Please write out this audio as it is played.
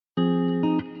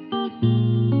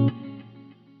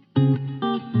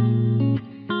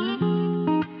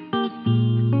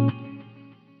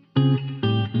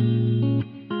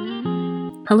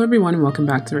Hello, everyone, and welcome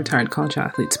back to Retired College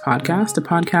Athletes Podcast, a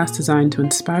podcast designed to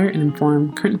inspire and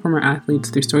inform current and former athletes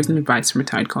through stories and advice from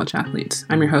retired college athletes.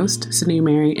 I'm your host, Sydney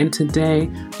Mary, and today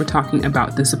we're talking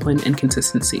about discipline and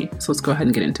consistency. So let's go ahead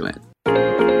and get into it.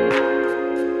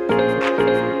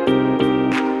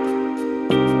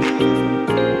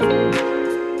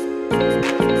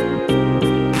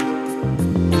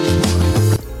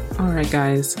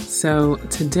 Guys, so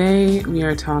today we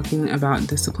are talking about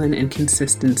discipline and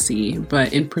consistency,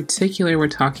 but in particular we're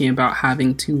talking about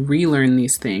having to relearn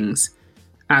these things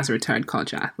as a retired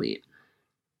college athlete.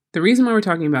 The reason why we're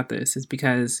talking about this is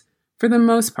because, for the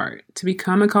most part, to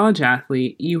become a college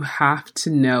athlete, you have to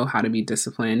know how to be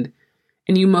disciplined,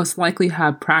 and you most likely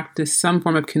have practiced some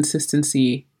form of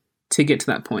consistency to get to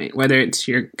that point, whether it's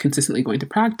you're consistently going to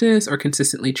practice or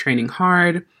consistently training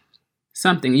hard,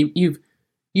 something.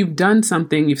 You've done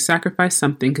something, you've sacrificed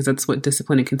something, because that's what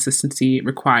discipline and consistency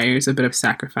requires, a bit of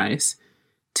sacrifice,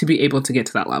 to be able to get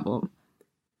to that level.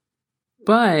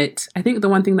 But I think the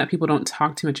one thing that people don't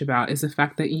talk too much about is the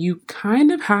fact that you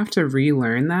kind of have to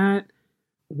relearn that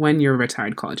when you're a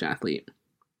retired college athlete.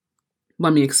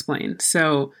 Let me explain.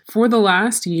 So for the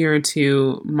last year or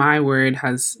two, my word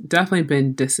has definitely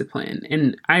been discipline.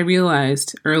 And I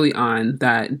realized early on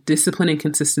that discipline and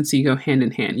consistency go hand in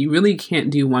hand. You really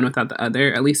can't do one without the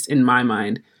other, at least in my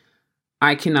mind.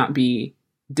 I cannot be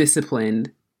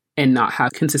disciplined and not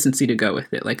have consistency to go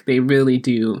with it. Like, they really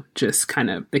do just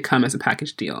they come as a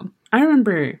package deal. I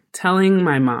remember telling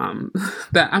my mom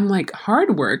that I'm like,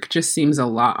 hard work just seems a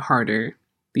lot harder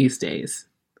these days.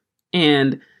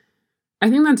 And I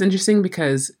think that's interesting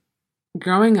because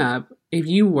growing up, if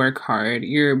you work hard,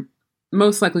 you're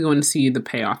most likely going to see the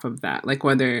payoff of that. Like,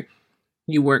 whether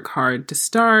you work hard to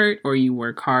start or you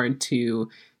work hard to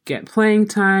get playing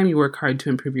time, you work hard to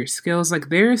improve your skills, like,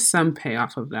 there is some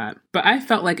payoff of that. But I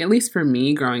felt like, at least for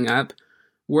me growing up,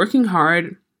 working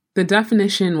hard, the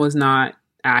definition was not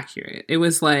accurate. It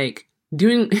was like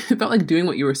it felt like doing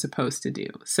what you were supposed to do.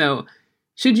 So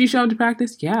should you show up to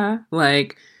practice? Yeah.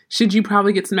 Like, should you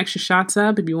probably get some extra shots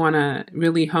up if you want to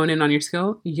really hone in on your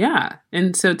skill? Yeah.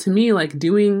 And so to me, like,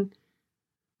 doing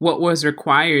what was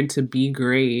required to be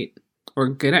great or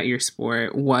good at your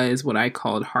sport was what I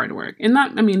called hard work. And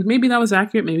maybe that was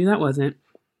accurate, maybe that wasn't.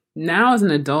 Now as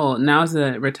an adult, now as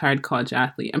a retired college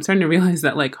athlete, I'm starting to realize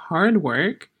that, like, hard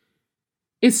work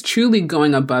is truly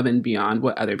going above and beyond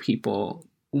what other people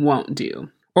won't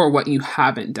do or what you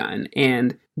haven't done.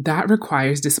 And that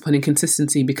requires discipline and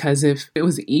consistency, because if it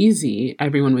was easy,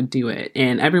 everyone would do it,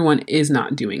 and everyone is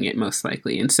not doing it most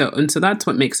likely. And so that's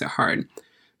what makes it hard.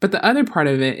 But the other part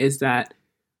of it is that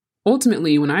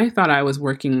ultimately, when I thought I was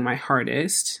working my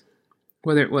hardest,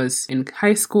 whether it was in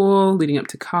high school, leading up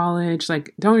to college,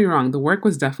 like, don't get me wrong, the work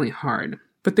was definitely hard,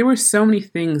 but there were so many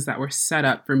things that were set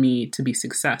up for me to be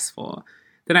successful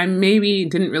that I maybe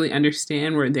didn't really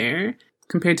understand were there,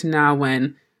 compared to now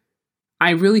when I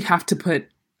really have to put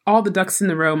all the ducks in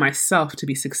the row myself to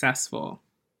be successful.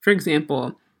 For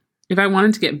example, if I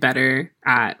wanted to get better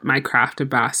at my craft of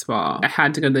basketball, I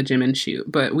had to go to the gym and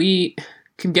shoot. But we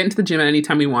could get into the gym at any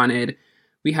time we wanted.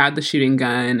 We had the shooting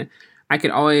gun. I could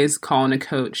always call in a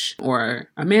coach or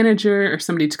a manager or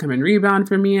somebody to come and rebound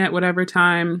for me at whatever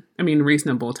time.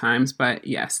 Reasonable times, but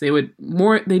yes,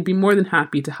 they'd be more than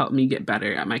happy to help me get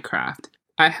better at my craft.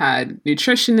 I had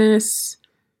nutritionists,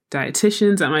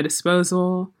 dietitians at my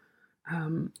disposal.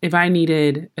 If I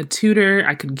needed a tutor,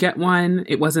 I could get one.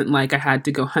 It wasn't like I had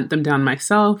to go hunt them down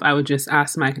myself. I would just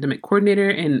ask my academic coordinator,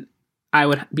 and I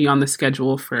would be on the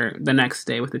schedule for the next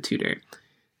day with a tutor.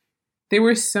 There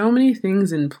were so many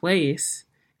things in place,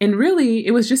 and really,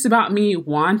 it was just about me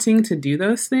wanting to do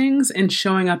those things and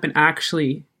showing up and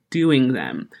actually doing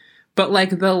them. But, like,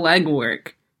 the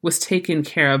legwork was taken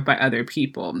care of by other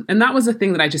people. And that was a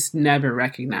thing that I just never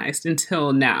recognized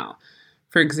until now.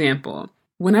 For example,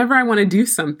 whenever I want to do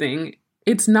something,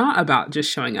 it's not about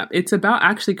just showing up. It's about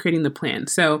actually creating the plan.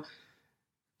 So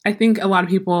I think a lot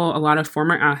of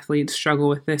former athletes struggle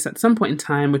with this at some point in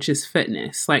time, which is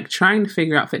fitness, like trying to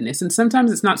figure out fitness. And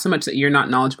sometimes it's not so much that you're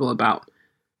not knowledgeable about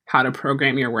how to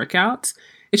program your workouts.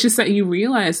 It's just that you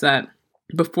realize that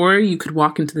before you could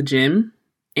walk into the gym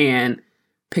and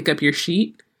pick up your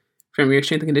sheet from your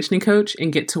strength and conditioning coach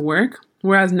and get to work.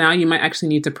 Whereas now you might actually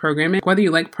need to program it. Whether you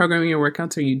like programming your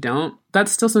workouts or you don't,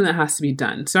 that's still something that has to be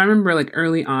done. So I remember, like,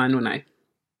 early on when I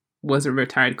was a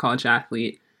retired college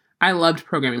athlete, I loved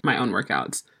programming my own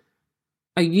workouts.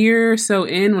 A year or so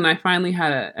in, when I finally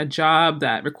had a job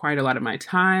that required a lot of my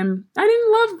time, I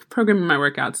didn't love programming my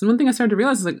workouts. And one thing I started to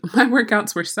realize is, like, my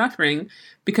workouts were suffering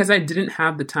because I didn't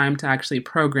have the time to actually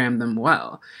program them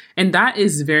well. And that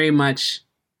is very much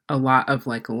a lot of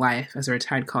like life as a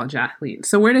retired college athlete.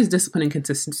 So where does discipline and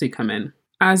consistency come in?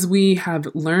 As we have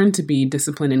learned to be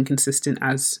disciplined and consistent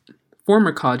as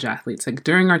former college athletes, like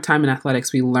during our time in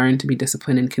athletics, we learned to be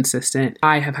disciplined and consistent.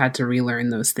 I have had to relearn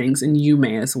those things, and you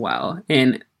may as well.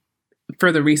 And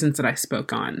for the reasons that I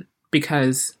spoke on,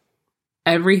 because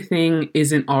everything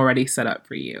isn't already set up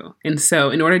for you. And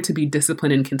so in order to be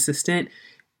disciplined and consistent,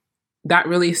 that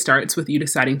really starts with you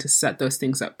deciding to set those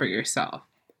things up for yourself.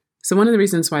 So one of the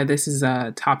reasons why this is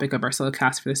a topic of our solo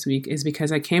cast for this week is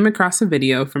because I came across a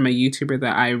video from a YouTuber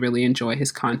that I really enjoy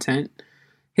his content.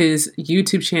 His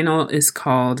YouTube channel is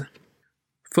called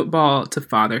Football to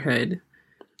Fatherhood.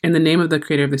 And the name of the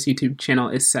creator of this YouTube channel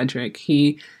is Cedric.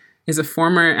 He is a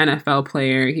former NFL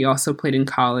player. He also played in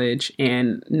college,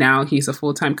 and now he's a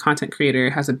full-time content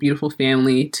creator, has a beautiful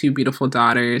family, 2 beautiful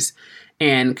daughters,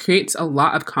 and creates a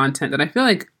lot of content that I feel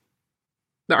like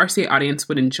the RCA audience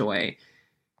would enjoy.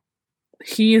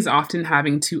 He is often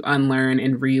having to unlearn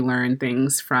and relearn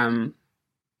things from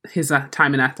his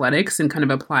time in athletics and kind of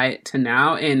apply it to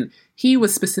now. And he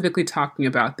was specifically talking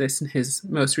about this in his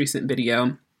most recent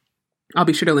video. I'll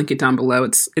be sure to link it down below.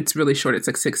 It's really short. It's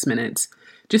like 6 minutes.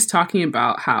 Just talking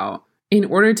about how in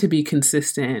order to be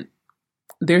consistent,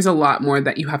 there's a lot more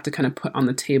that you have to kind of put on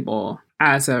the table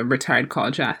as a retired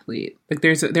college athlete. Like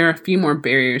there are a few more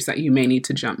barriers that you may need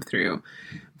to jump through.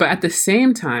 But at the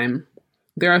same time,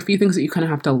 there are a few things that you kind of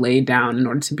have to lay down in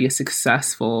order to be a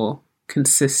successful,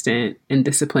 consistent, and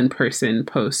disciplined person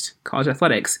post-college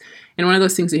athletics. And one of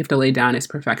those things that you have to lay down is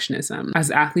perfectionism.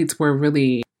 As athletes, we're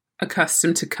really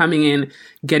accustomed to coming in,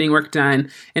 getting work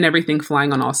done, and everything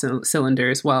flying on all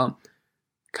cylinders. Well,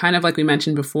 kind of like we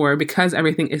mentioned before, because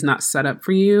everything is not set up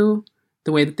for you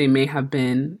the way that they may have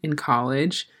been in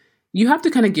college, you have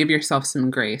to kind of give yourself some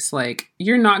grace. Like,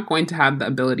 you're not going to have the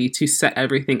ability to set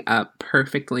everything up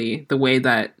perfectly the way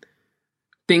that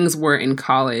things were in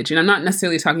college. And I'm not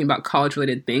necessarily talking about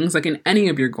college-related things, like in any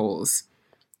of your goals.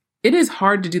 It is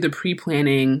hard to do the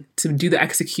pre-planning, to do the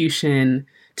execution,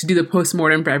 to do the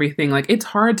postmortem for everything. Like, it's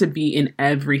hard to be in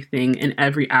everything, in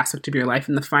every aspect of your life,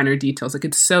 in the finer details. Like,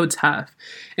 it's so tough.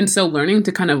 And so learning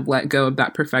to kind of let go of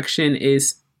that perfection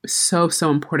is so, so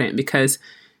important, because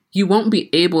you won't be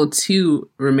able to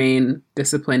remain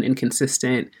disciplined and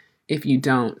consistent if you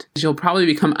don't. You'll probably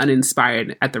become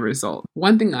uninspired at the result.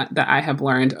 One thing that I have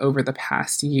learned over the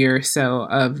past year or so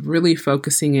of really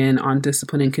focusing in on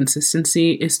discipline and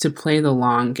consistency is to play the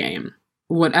long game.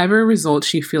 Whatever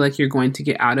results you feel like you're going to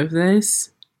get out of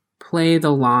this, play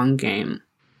the long game.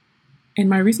 And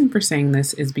my reason for saying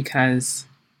this is because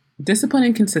discipline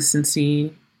and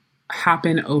consistency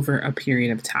happen over a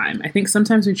period of time. I think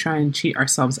sometimes we try and cheat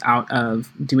ourselves out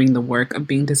of doing the work of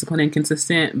being disciplined and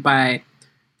consistent by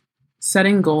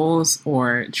setting goals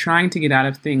or trying to get out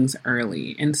of things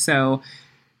early. And so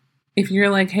if you're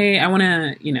like, hey, I want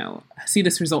to, see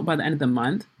this result by the end of the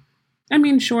month. I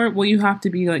mean, sure, will you have to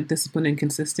be like disciplined and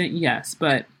consistent? Yes.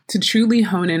 But to truly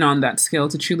hone in on that skill,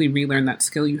 to truly relearn that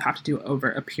skill, you have to do it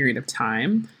over a period of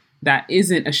time. That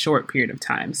isn't a short period of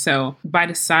time. So by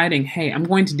deciding, hey, I'm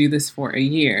going to do this for a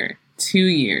year, 2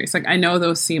 years, like I know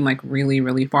those seem like really,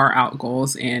 really far out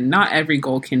goals, and not every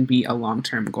goal can be a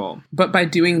long-term goal. But by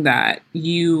doing that,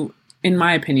 you, in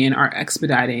my opinion, are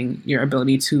expediting your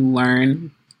ability to learn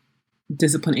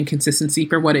discipline and consistency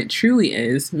for what it truly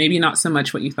is. Maybe not so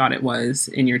much what you thought it was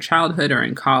in your childhood or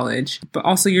in college, but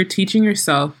also you're teaching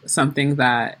yourself something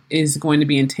that is going to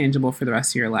be intangible for the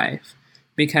rest of your life,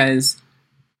 because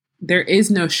there is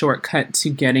no shortcut to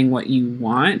getting what you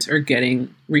want or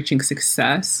reaching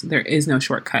success. There is no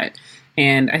shortcut.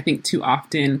 And I think too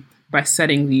often by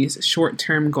setting these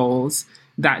short-term goals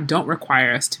that don't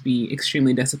require us to be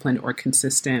extremely disciplined or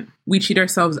consistent, we cheat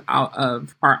ourselves out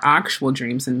of our actual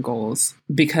dreams and goals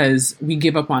because we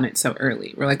give up on it so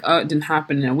early. We're like, oh, it didn't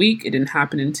happen in a week. It didn't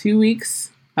happen in 2 weeks,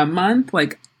 a month.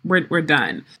 Like, we're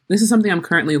done. This is something I'm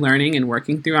currently learning and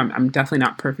working through. I'm definitely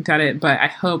not perfect at it, but I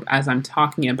hope as I'm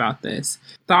talking about this,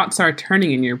 thoughts are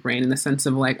turning in your brain in the sense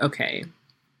of like, okay,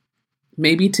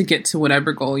 maybe to get to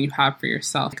whatever goal you have for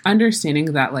yourself,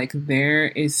 understanding that like there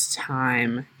is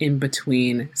time in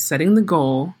between setting the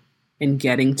goal and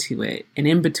getting to it. And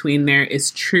in between there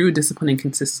is true discipline and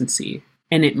consistency.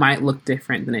 And it might look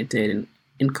different than it did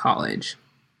in college.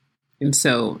 And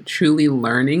so truly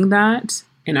learning that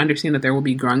and understand that there will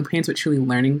be growing pains, but truly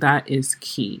learning that is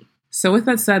key. So with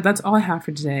that said, that's all I have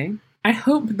for today. I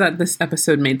hope that this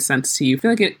episode made sense to you. I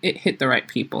feel like it hit the right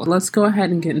people. Let's go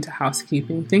ahead and get into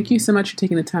housekeeping. Thank you so much for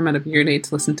taking the time out of your day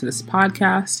to listen to this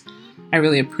podcast. I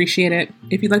really appreciate it.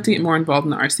 If you'd like to get more involved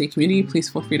in the RCA community, please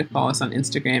feel free to follow us on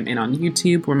Instagram and on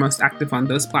YouTube. We're most active on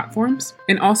those platforms.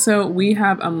 And also, we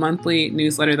have a monthly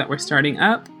newsletter that we're starting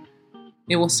up.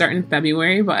 It will start in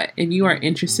February, but if you are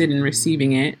interested in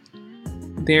receiving it,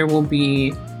 there will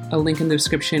be a link in the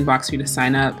description box for you to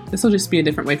sign up. This will just be a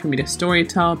different way for me to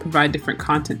storytell, provide different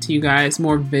content to you guys,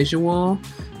 more visual,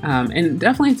 and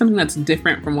definitely something that's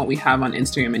different from what we have on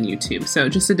Instagram and YouTube. So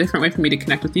just a different way for me to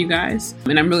connect with you guys,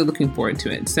 and I'm really looking forward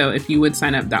to it. So if you would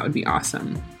sign up, that would be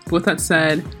awesome. But with that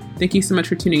said, thank you so much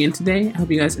for tuning in today. I hope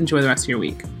you guys enjoy the rest of your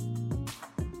week.